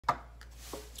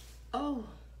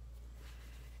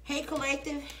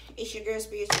collective, it's your girl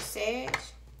Spiritual Sag.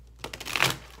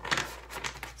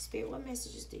 Spirit, what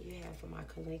messages do you have for my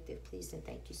collective? Please and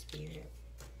thank you, Spirit.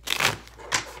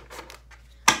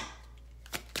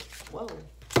 Whoa.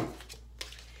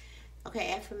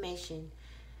 Okay, affirmation.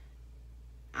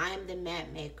 I am the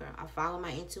map maker. I follow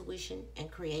my intuition and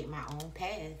create my own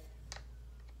path.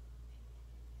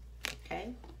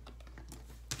 Okay.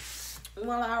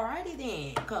 Well, alrighty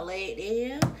then,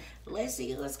 collective. Let's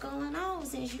see what's going on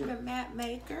since you're the map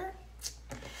maker.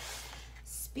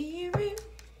 Spirit.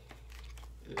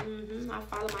 I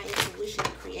follow my intuition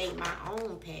and create my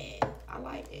own path. I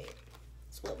like that.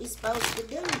 That's what we're supposed to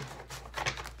do.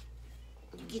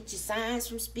 You get your signs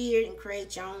from Spirit and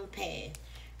create your own path.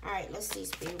 All right, let's see,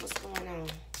 Spirit, what's going on?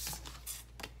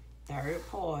 Third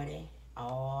party.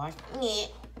 Oh, yeah.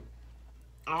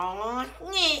 Oh,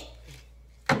 yeah.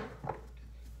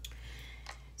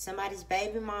 Somebody's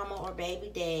baby mama or baby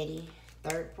daddy,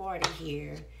 third party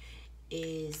here,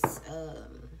 is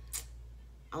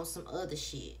on some other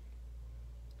shit.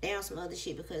 They on some other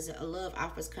shit because a love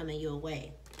offer's coming your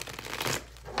way.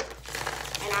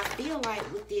 And I feel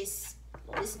like with this,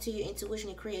 listen to your intuition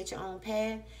and create your own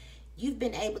path, you've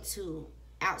been able to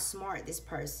outsmart this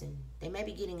person. They may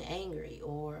be getting angry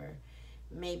or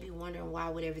maybe wondering why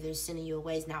whatever they're sending your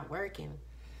way is not working.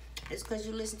 It's because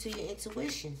you listen to your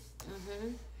intuition.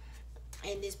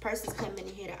 And this person's coming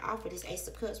in here to offer this Ace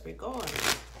of Cups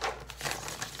regardless.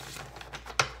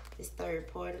 This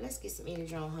third party. Let's get some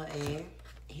energy on her ass.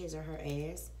 His or her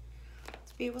ass.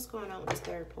 Spirit, what's going on with this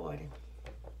third party?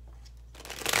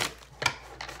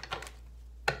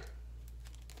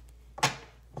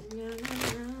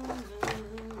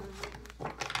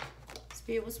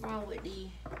 Spirit, what's wrong with the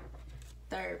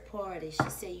third party? She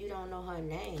said you don't know her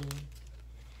name.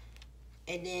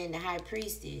 And then the high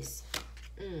priestess.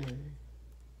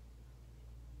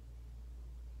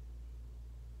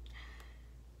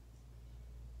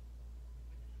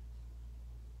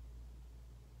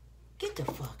 Get the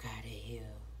fuck out of here.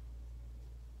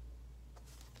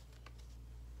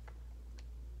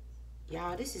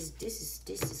 Y'all, this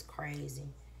is crazy.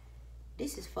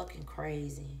 This is fucking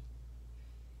crazy.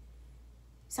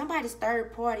 Somebody's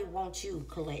third party wants you,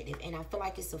 collective, and I feel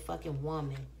like it's a fucking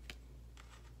woman.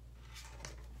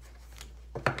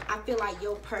 I feel like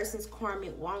your person's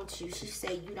karmic wants you. She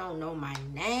said you don't know my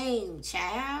name,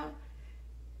 child.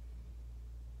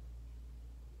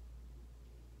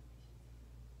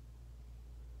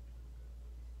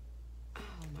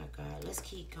 Oh my God, let's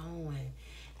keep going.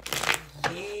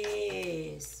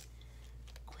 Yes.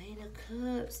 Queen of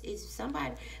Cups is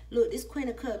somebody. Look, this Queen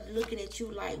of Cups looking at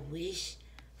you like wish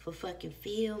for fucking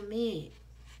fulfillment.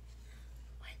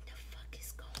 What the fuck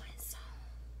is going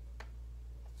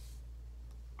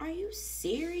on? Are you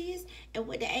serious? And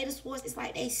with the Eight of Swords, it's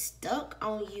like they stuck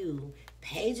on you.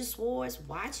 Page of Swords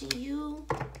watching you.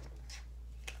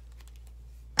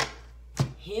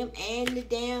 Him and the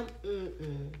damn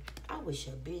I wish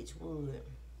a bitch would.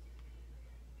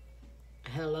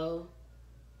 Hello?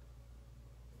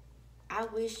 I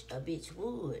wish a bitch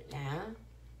would now.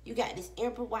 You got this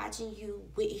Emperor watching you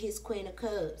with his Queen of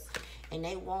Cups. And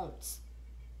they want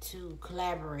to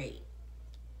collaborate.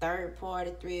 Third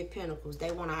party, Three of Pentacles.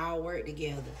 They want to all work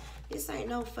together. This ain't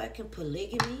no fucking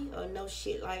polygamy or no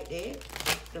shit like that.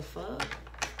 The fuck?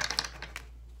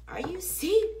 Are you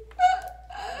serious?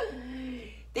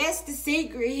 That's the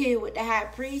secret here with the High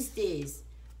Priestess.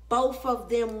 Both of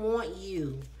them want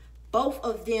you. Both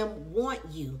of them want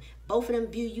you. Both of them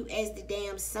view you as the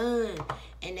damn son.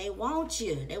 And they want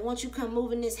you. They want you to come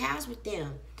move in this house with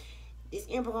them. This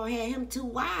Emperor gonna have him 2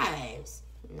 wives.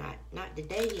 Not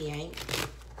today he ain't.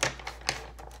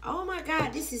 Oh my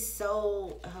God, this is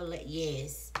so hilarious.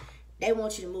 Yes. They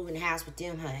want you to move in the house with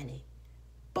them, honey.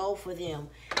 Both of them.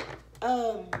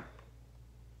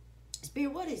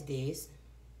 Spirit, what is this?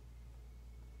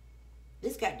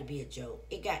 This got to be a joke.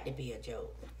 It got to be a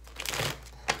joke.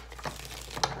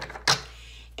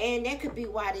 And that could be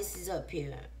why this is up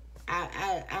here.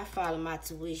 I follow my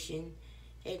tuition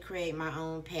and create my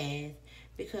own path.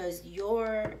 Because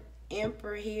your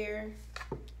Emperor here,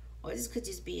 or this could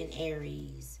just be an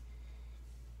Aries.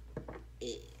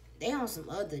 They on some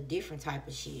other different type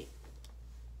of shit.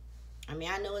 I mean,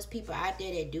 I know it's people out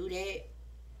there that do that.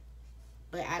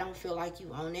 But I don't feel like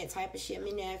you own that type of shit. I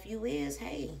mean, now if you is,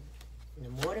 hey, the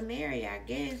more the merrier, I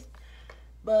guess.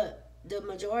 But the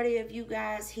majority of you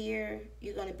guys here,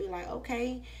 you're going to be like,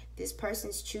 okay, this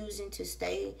person's choosing to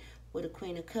stay with a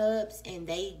Queen of Cups and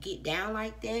they get down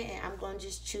like that, and I'm going to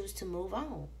just choose to move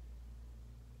on.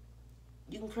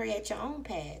 You can create your own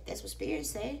path. That's what Spirit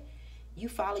say. You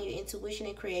follow your intuition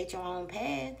and create your own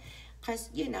path. Because,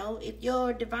 you know, if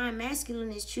your divine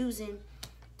masculine is choosing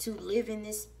to live in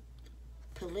this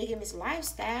polygamous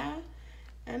lifestyle,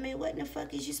 I mean, what in the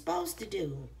fuck is you supposed to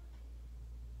do?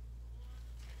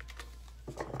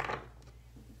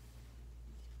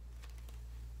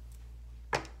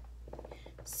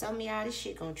 Some of y'all, this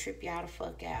shit gonna trip y'all the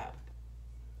fuck out.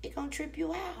 It gonna trip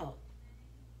you out.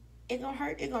 It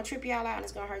gonna trip y'all out, and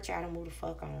it's gonna hurt y'all to move the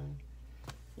fuck on.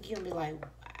 You gonna be like,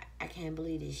 I can't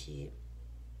believe this shit.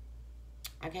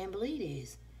 I can't believe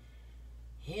this.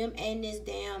 Him and this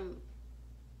damn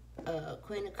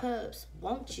Queen of Cups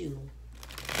want you.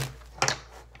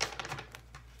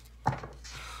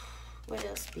 What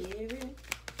else, Spirit?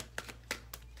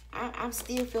 I'm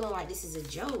still feeling like this is a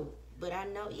joke. But I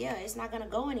know, yeah, it's not going to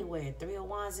go anywhere. 3 of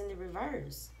Wands in the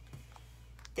reverse.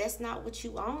 That's not what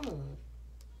you own.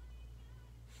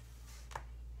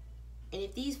 And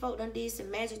if these folk done did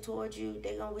some magic towards you,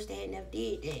 they going to wish they had never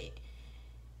did that.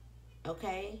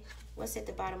 Okay? What's at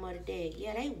the bottom of the deck?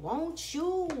 Yeah, they want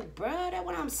you, bruh. That's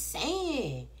what I'm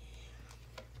saying.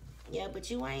 Yeah, but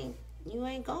you ain't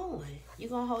going. You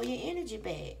going to hold your energy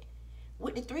back.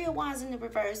 With the 3 of Wands in the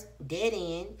reverse, dead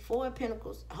end, 4 of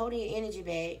Pentacles, holding your energy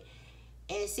back,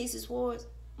 and 6 of Swords,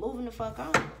 moving the fuck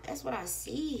on. That's what I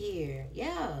see here.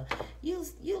 Yeah. You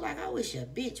like, I wish a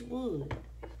bitch would.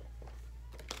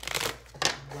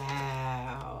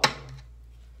 Wow.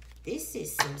 This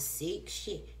is some sick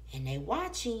shit. And they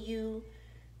watching you.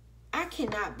 I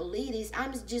cannot believe this.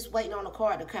 I'm just waiting on the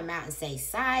card to come out and say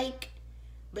psych.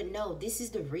 But no, this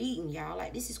is the reading, y'all.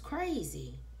 Like, this is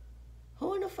crazy.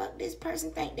 Who in the fuck this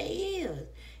person think they is?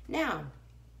 Now,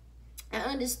 I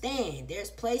understand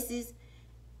there's places,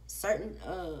 certain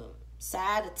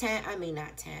side of town, I mean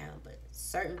not town, but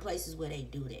certain places where they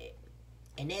do that.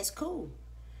 And that's cool.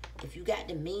 If you got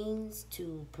the means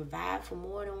to provide for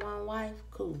more than one wife,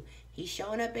 cool. He's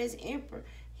showing up as emperor.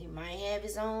 He might have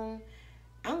his own.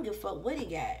 I don't give a fuck what he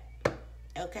got.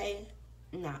 Okay?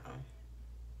 Nuh-uh.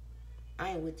 I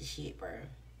ain't with the shit, bro.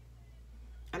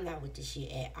 I'm not with the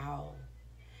shit at all.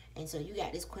 And so you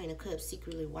got this Queen of Cups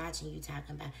secretly watching you,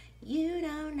 talking about, you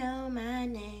don't know my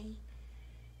name.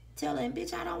 Tell him,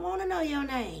 bitch, I don't want to know your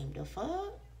name. The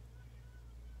fuck?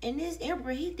 And this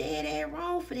emperor, he dead ass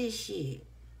wrong for this shit.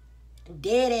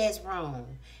 Dead ass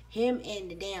wrong. Him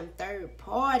and the damn third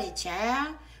party,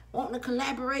 child, wanting to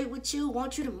collaborate with you,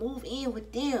 want you to move in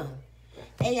with them.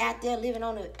 They out there living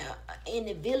on in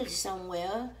the village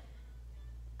somewhere.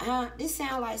 This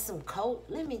sound like some cult.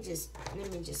 Let me just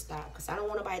stop, because I don't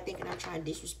want nobody thinking I'm trying to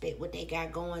disrespect what they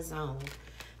got going on.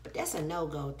 But that's a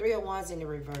no-go. 3 of Wands in the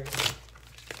reverse.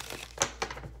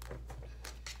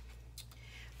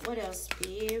 What else,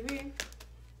 Spirit?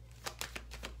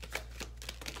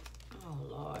 Oh,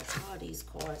 Lord. All these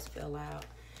cards fell out.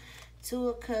 2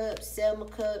 of Cups, 7 of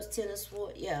Cups, 10 of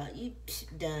Swords. Yeah, you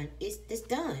done. It's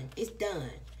done. It's done.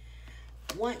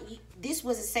 This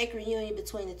was a sacred union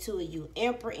between the two of you,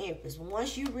 Emperor, Empress.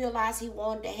 Once you realize he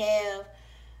wanted to have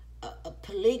a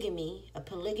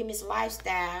polygamous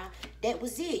lifestyle, that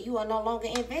was it. You are no longer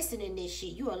invested in this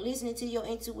shit. You are listening to your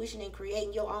intuition and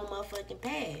creating your own motherfucking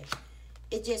path.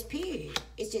 It's just period.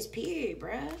 It's just period,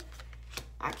 bruh.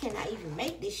 I cannot even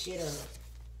make this shit up.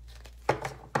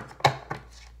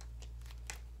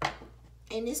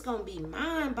 And it's gonna be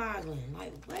mind-boggling.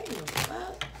 Like, what in the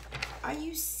fuck? Are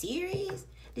you serious?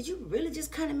 Did you really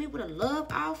just come to me with a love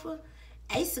offer?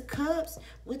 Ace of Cups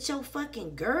with your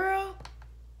fucking girl?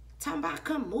 Talking about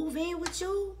come move in with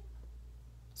you?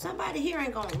 Somebody here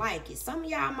ain't gonna like it. Some of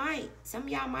y'all might. Some of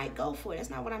y'all might go for it. That's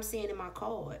not what I'm seeing in my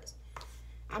cards.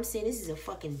 I'm saying this is a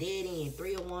fucking dead end.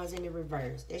 3 of Wands in the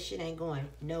reverse. That shit ain't going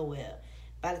nowhere.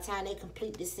 By the time they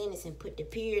complete the sentence and put the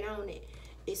period on it,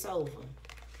 it's over.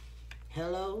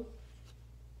 Hello?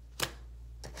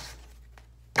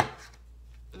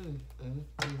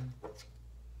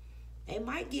 They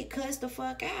might get cussed the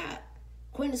fuck out.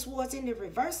 Queen of Swords in the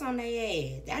reverse on their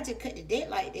ass. I just cut the deck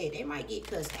like that. They might get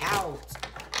cussed out.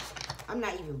 I'm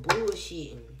not even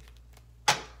bullshitting.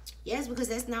 Yes, because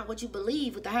that's not what you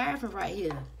believe with the Hierophant right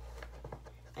here.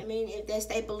 I mean, if that's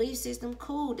their belief system,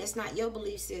 cool. That's not your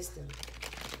belief system.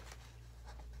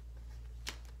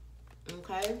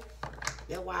 Okay?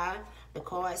 That's why the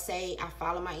cards say I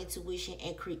follow my intuition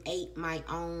and create my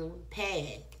own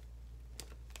path.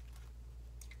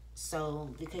 So,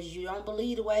 because you don't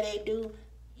believe the way they do,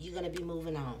 you're going to be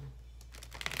moving on.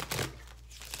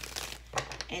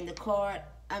 And the card,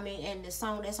 and the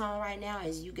song that's on right now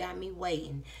is You Got Me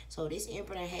Waiting. So, this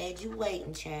emperor done had you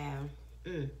waiting, child.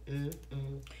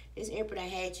 This emperor done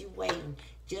had you waiting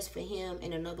just for him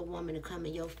and another woman to come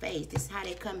in your face. This is how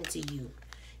they coming to you.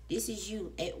 This is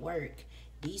you at work.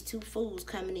 These two fools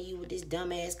coming to you with this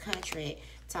dumbass contract,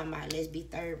 talking about let's be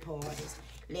third parties,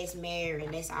 let's marry,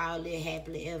 let's all live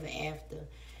happily ever after.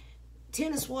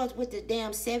 Ten of Swords with the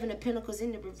damn Seven of Pentacles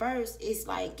in the reverse. It's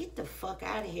like, get the fuck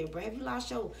out of here, bro. Have you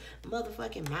lost your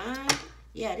motherfucking mind?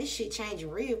 Yeah, this shit changing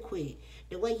real quick.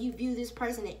 The way you view this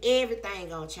person and everything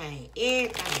gonna change.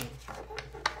 Everything.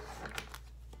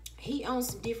 He on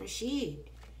some different shit.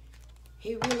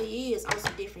 He really is on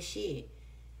some different shit.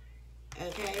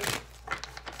 Okay?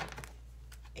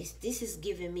 This is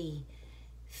giving me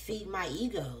feed my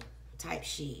ego type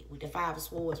shit with the Five of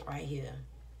Swords right here.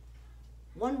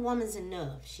 One woman's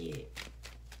enough, shit.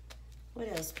 What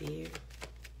else, Spirit?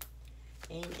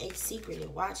 And they secretly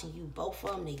watching you, both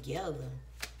of them together.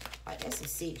 Like, that's some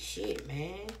sick shit,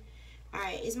 man.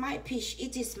 Alright, it just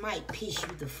might piss you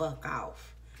the fuck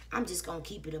off. I'm just gonna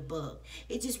keep it a buck.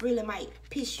 It just really might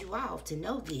piss you off to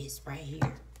know this right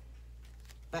here.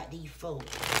 About these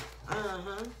folks.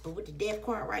 But with the death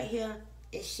card right here,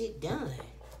 that shit done.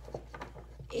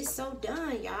 It's so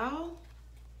done, y'all.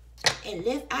 And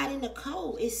left out in the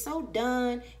cold. It's so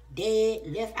done, dead,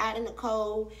 left out in the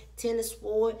cold. Ten of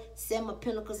Swords, Seven of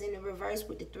Pentacles in the reverse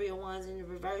with the Three of Wands in the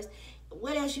reverse.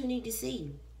 What else you need to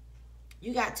see?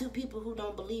 You got two people who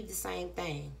don't believe the same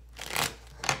thing.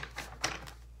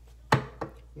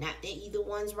 Not that either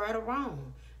one's right or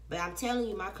wrong. But I'm telling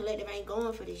you, my collective ain't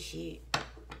going for this shit.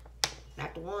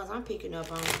 Not the ones I'm picking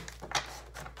up on.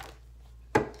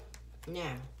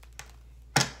 Now,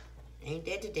 ain't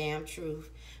that the damn truth?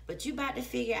 But you about to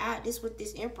figure out this with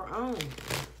this Emperor on.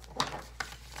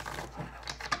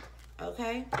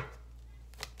 Okay?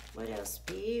 What else,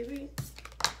 Spirit?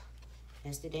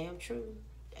 That's the damn truth.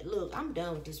 Look, I'm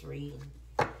done with this reading.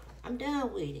 I'm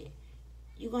done with it.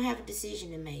 You're going to have a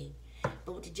decision to make.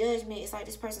 But with the Judgment, it's like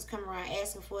this person's coming around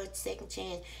asking for a second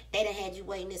chance. They done had you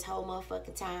waiting this whole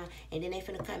motherfucking time. And then they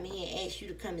finna come in here and ask you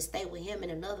to come and stay with him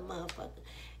and another motherfucker.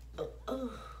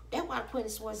 That's why I'm putting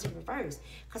the Swords in reverse.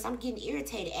 Because I'm getting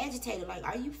irritated, agitated. Like,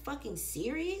 are you fucking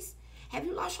serious? Have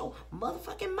you lost your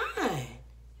motherfucking mind?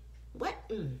 What?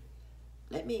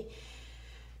 Let me...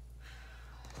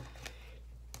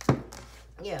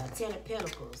 Yeah, Ten of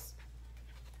Pentacles.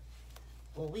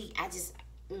 Well,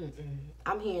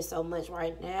 I'm hearing so much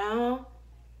right now.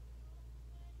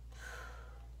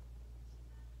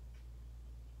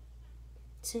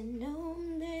 To know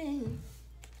me.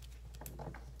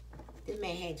 This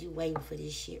man had you waiting for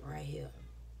this shit right here.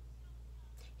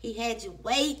 He had you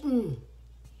waiting.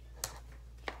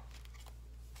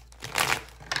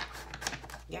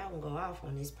 Y'all gonna go off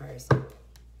on this person.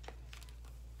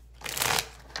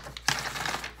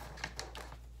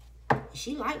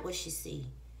 She like what she see.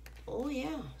 Oh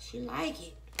yeah, she like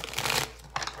it.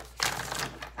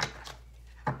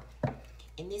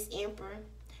 And this Emperor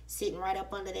sitting right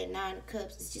up under that Nine of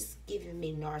Cups is just giving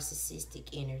me narcissistic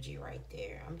energy right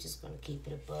there. I'm just gonna keep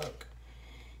it a buck.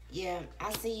 Yeah,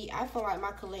 I feel like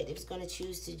my collective is gonna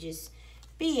choose to just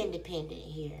be independent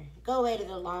here. Go at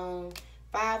it alone.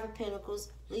 Five of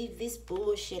Pentacles. Leave this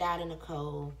bullshit out in the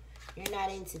cold. You're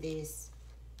not into this.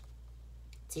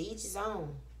 To each his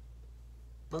own.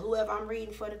 But whoever I'm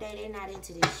reading for today, they're not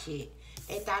into this shit.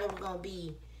 They thought it was going to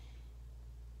be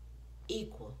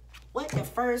equal. What the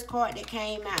first card that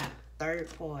came out? Third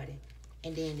party.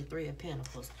 And then the Three of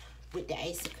Pentacles with the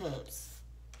Ace of Cups.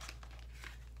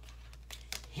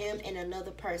 Him and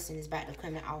another person is about to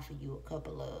come and offer you a cup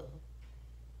of love.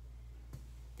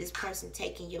 This person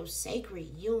taking your sacred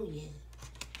union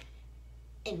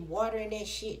and watering that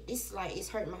shit. This is like, it's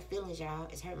hurting my feelings, y'all.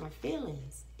 It's hurting my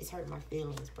feelings. It's hurting my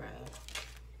feelings, bro.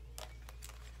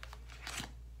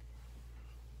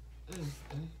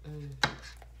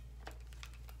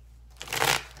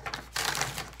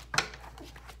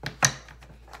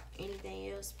 Anything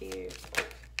else, Spirit?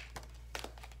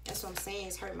 That's what I'm saying.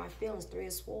 It's hurt my feelings. Three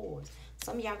of Swords.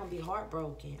 Some of y'all gonna be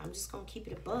heartbroken. I'm just gonna keep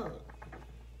it a bug.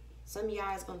 Some of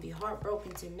y'all is gonna be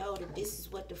heartbroken to know that this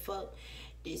is what the fuck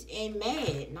this, and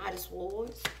mad. Knight of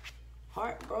Swords.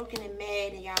 Heartbroken and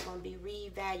mad, and y'all gonna be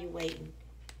reevaluating.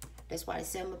 That's why the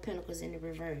Seven of Pentacles in the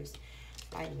reverse.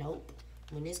 Like, nope.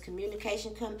 When this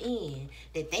communication come in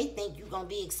that they think you're going to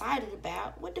be excited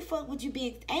about, what the fuck would you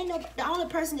be? The only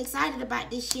person excited about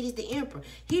this shit is the Emperor.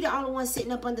 He the only one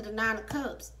sitting up under the Nine of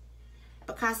Cups.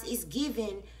 Because it's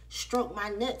giving stroke my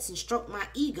nuts and stroke my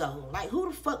ego. Like, who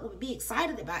the fuck would be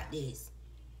excited about this?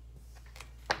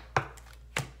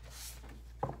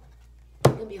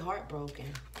 You'll be heartbroken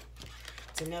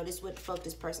to know this what the fuck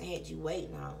this person had you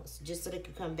waiting on. Just so they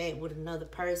could come back with another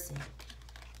person.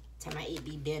 Tell me it'd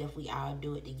be better if we all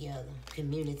do it together.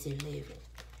 Community living.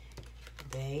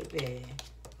 Baby.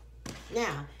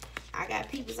 Now, I got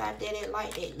people out there that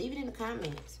like that. Leave it in the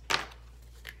comments.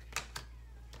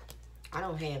 I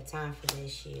don't have time for that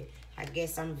shit. I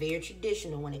guess I'm very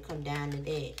traditional when it come down to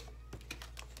that.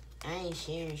 I ain't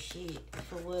sharing shit.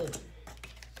 For what?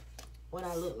 What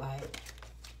I look like?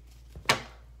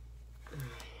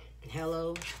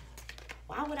 Hello?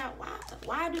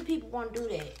 Why do people want to do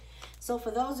that? So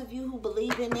for those of you who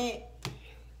believe in that,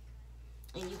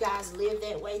 and you guys live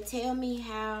that way, tell me,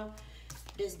 how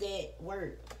does that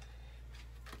work?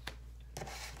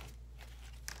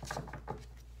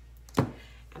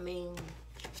 I mean,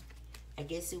 I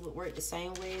guess it would work the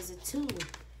same way as a two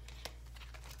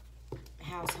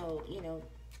household, you know,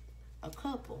 a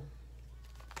couple.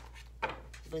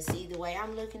 But see, the way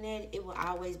I'm looking at it, it will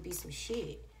always be some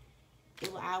shit.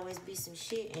 It will always be some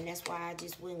shit, and that's why I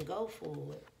just wouldn't go for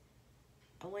it.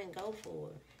 I wouldn't go for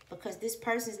it. Because this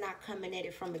person's not coming at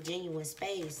it from a genuine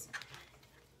space.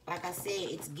 Like I said,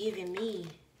 it's giving me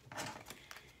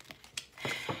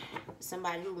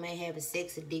somebody who may have a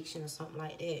sex addiction or something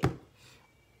like that.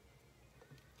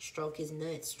 Stroke his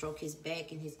nuts, stroke his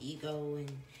back and his ego,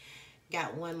 and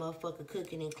got one motherfucker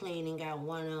cooking and cleaning, got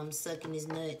one of them sucking his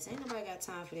nuts. Ain't nobody got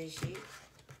time for that shit.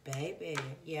 Baby.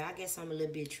 Yeah, I guess I'm a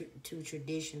little bit too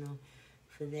traditional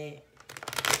for that.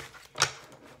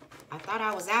 I thought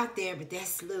I was out there, but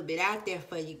that's a little bit out there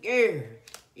for you, girl.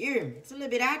 Yeah, it's a little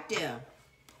bit out there.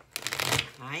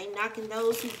 I ain't knocking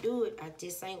those who do it. I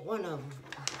just ain't one of them.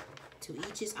 To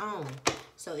each his own.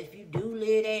 So if you do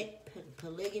live that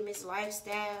polygamous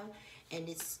lifestyle and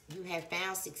you have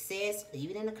found success, leave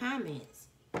it in the comments.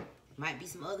 Might be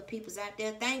some other people's out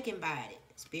there thinking about it.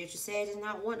 Spiritual Sage is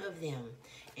not one of them.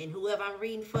 And whoever I'm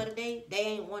reading for today, they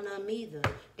ain't one of them either.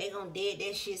 They gonna dead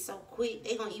that shit so quick.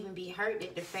 They gonna even be hurt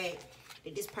at the fact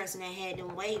that this person that had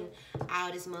them waiting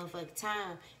all this motherfucking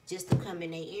time just to come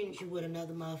in their energy with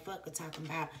another motherfucker talking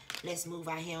about, let's move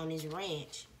out here on this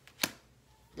ranch.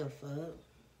 The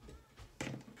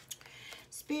fuck?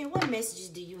 Spirit, what messages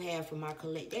do you have for my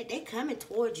collect? They coming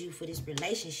towards you for this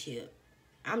relationship.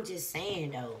 I'm just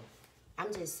saying, though.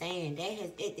 I'm just saying. That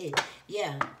has,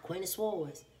 yeah, Queen of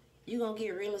Swords. You gonna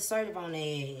get real assertive on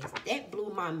their ass. That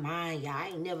blew my mind, y'all. I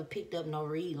ain't never picked up no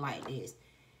read like this.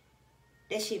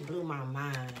 That shit blew my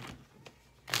mind.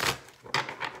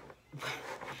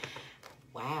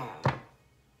 Wow.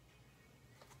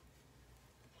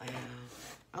 Wow.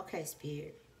 Okay,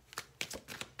 Spirit.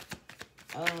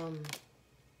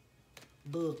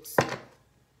 Books.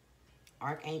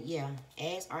 Archangel, yeah.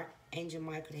 Ask Archangel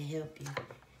Michael to help you.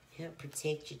 Help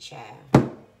protect your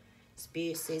child.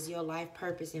 Spirit says your life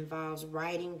purpose involves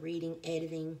writing, reading,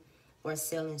 editing, or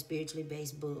selling spiritually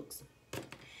based books.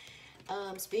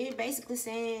 Spirit basically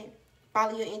saying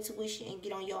follow your intuition and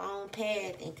get on your own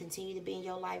path and continue to be in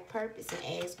your life purpose,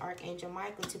 and ask Archangel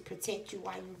Michael to protect you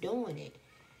while you're doing it.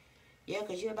 Yeah,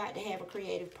 because you're about to have a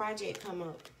creative project come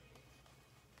up.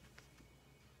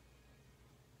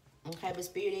 Okay, but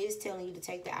Spirit is telling you to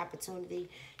take the opportunity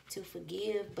to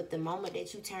forgive. But the moment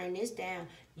that you turn this down,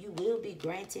 you will be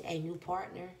granted a new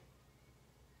partner.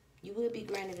 You will be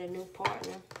granted a new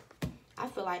partner. I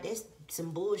feel like there's some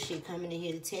bullshit coming in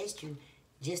here to test you,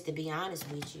 just to be honest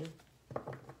with you.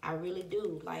 I really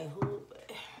do. Like, who...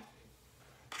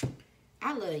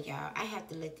 I love y'all. I have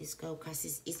to let this go because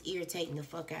it's irritating the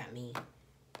fuck out of me.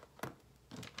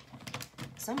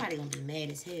 Somebody gonna be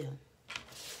mad as hell.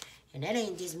 And that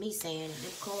ain't just me saying it.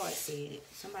 Them cards said it.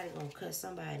 Somebody gonna cut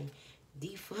somebody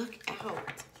the fuck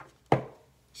out.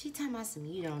 She talking about some,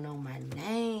 you don't know my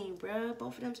name, bruh.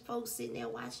 Both of them folks sitting there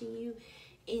watching you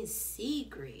in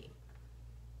secret.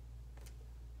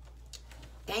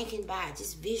 Thinking about it,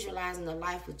 just visualizing the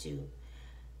life with you.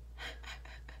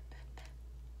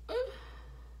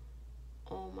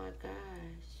 Oh my gosh.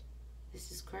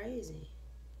 This is crazy.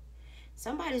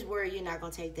 Somebody's worried you're not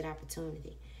going to take that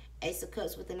opportunity. Ace of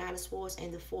Cups with the Nine of Swords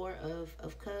and the Four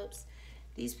of Cups.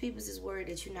 These peoples is worried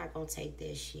that you're not going to take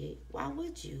that shit. Why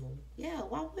would you? Yeah,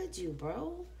 why would you,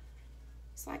 bro?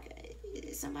 It's like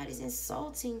somebody's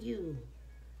insulting you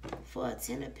for a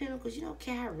 10 of Pentacles. You don't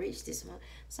care how rich this one.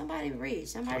 Somebody rich.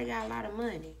 Somebody got a lot of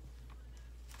money.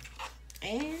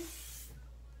 And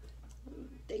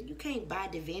you can't buy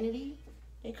divinity.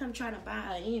 They come trying to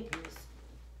buy an empress.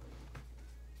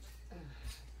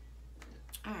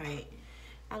 All right.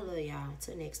 I love y'all.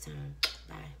 Till next time.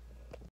 Bye.